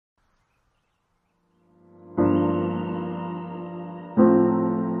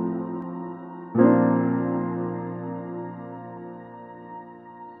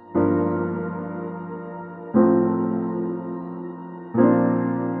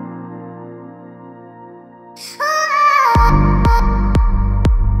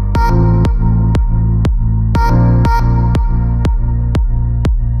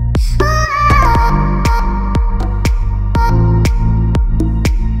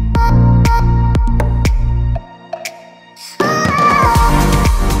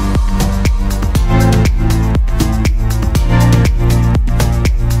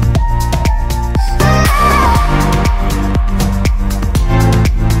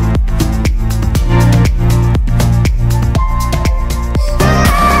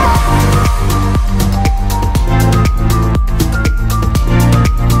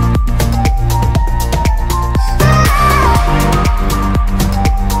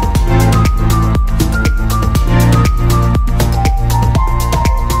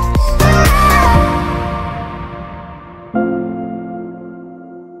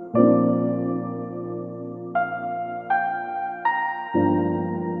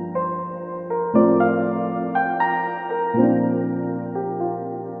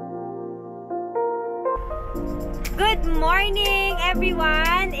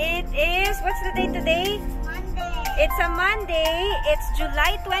everyone! It is, what's the date today? Monday. It's a Monday. It's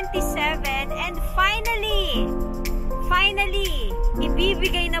July 27 and finally,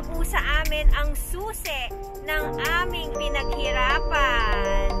 ibibigay na po sa amin ang susi ng aming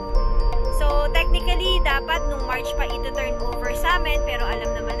pinaghirapan. So, technically, dapat nung March pa ito turn over sa amin, pero alam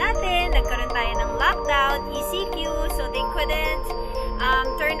naman natin, nagkaroon tayo ng lockdown, ECQ, so they couldn't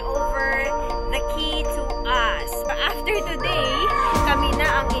turn over the key to us. But after today, kami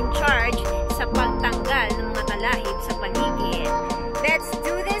na ang in charge sa pagtanggal ng mga talahib sa paligid. Let's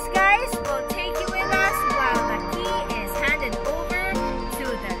do this, guys! We'll take you with us while the key is handed over to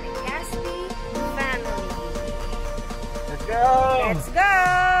the Legaspi family. Let's go! Let's go!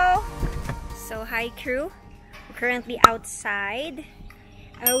 So, hi crew. We're currently outside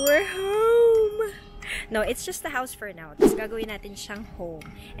our home. No, it's just the house for now. Tapos gagawin natin siyang home.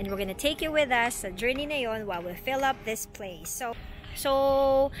 And we're gonna take you with us sa journey na yon while we fill up this place.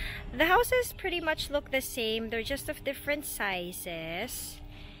 So the houses pretty much look the same. They're just of different sizes.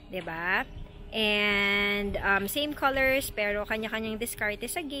 Diba? And same colors, pero kanya-kanyang diskarte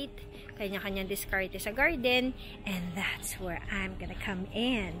sa gate, kanya-kanyang diskarte sa garden, and that's where I'm gonna come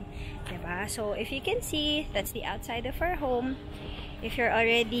in. Diba? So if you can see, that's the outside of our home. If you're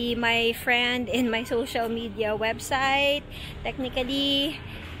already my friend in my social media website, technically,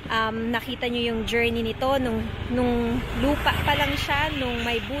 nakita nyo yung journey nito nung lupa pa lang siya, nung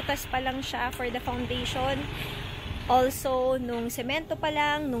may butas pa lang siya for the foundation. Also, nung semento pa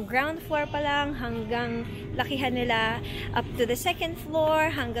lang, nung ground floor pa lang, hanggang lakihan nila up to the second floor,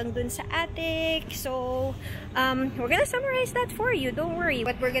 hanggang dun sa attic. So, we're gonna summarize that for you. Don't worry.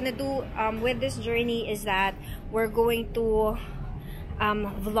 What we're gonna do with this journey is that we're going to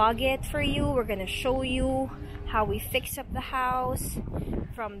vlog it for you. We're gonna show you how we fix up the house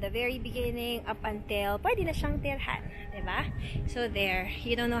from the very beginning up until pwede na siyang tirhan, diba? So there,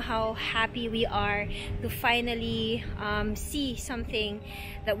 you don't know how happy we are to finally see something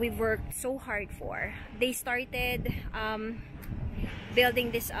that we've worked so hard for. They started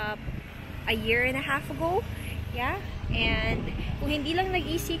building this up a year and a half ago, yeah? And kung hindi lang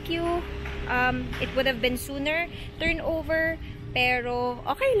nag-ECQ, it would have been sooner turnover. Pero,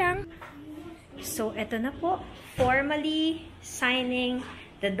 okay lang. So, eto na po. Formally signing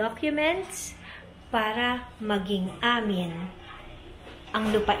the documents para maging amin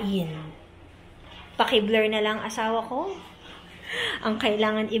ang lupain. Paki-blur na lang asawa ko. Ang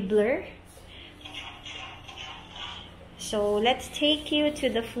kailangan i-blur. So, let's take you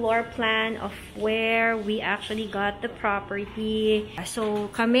to the floor plan of where we actually got the property. So,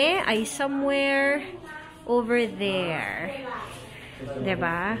 kami ay somewhere over there.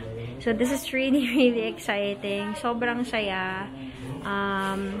 Diba? So, this is really, really exciting. Sobrang saya.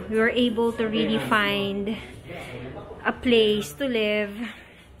 We were able to really find a place to live.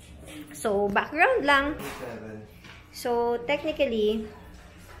 So, background lang. So, technically,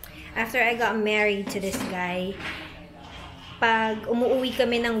 after I got married to this guy, pag umuwi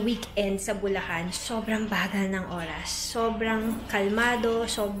kami ng weekend sa Bulacan, sobrang bagal ng oras. Sobrang kalmado,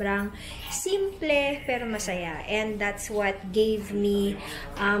 sobrang simple, pero masaya. And that's what gave me,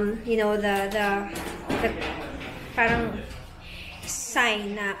 you know, the parang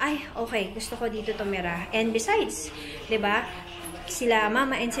sign na, ay, okay, gusto ko dito tumira. And besides, diba, sila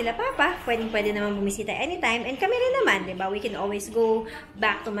mama and sila papa, pwede naman bumisita anytime. And kami rin naman, diba? We can always go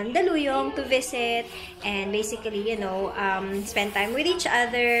back to Mandaluyong to visit and basically, you know, spend time with each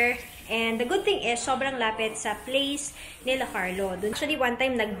other. And the good thing is, sobrang lapit sa place nila Carlo. Actually, one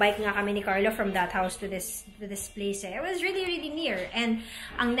time, nag-bike nga kami ni Carlo from that house to this place. It was really, really near. And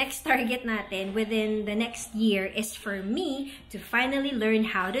ang next target natin within the next year is for me to finally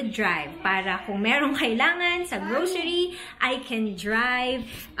learn how to drive. Para kung merong kailangan sa grocery, I can drive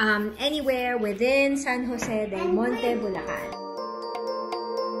anywhere within San Jose del Monte, Bulacan.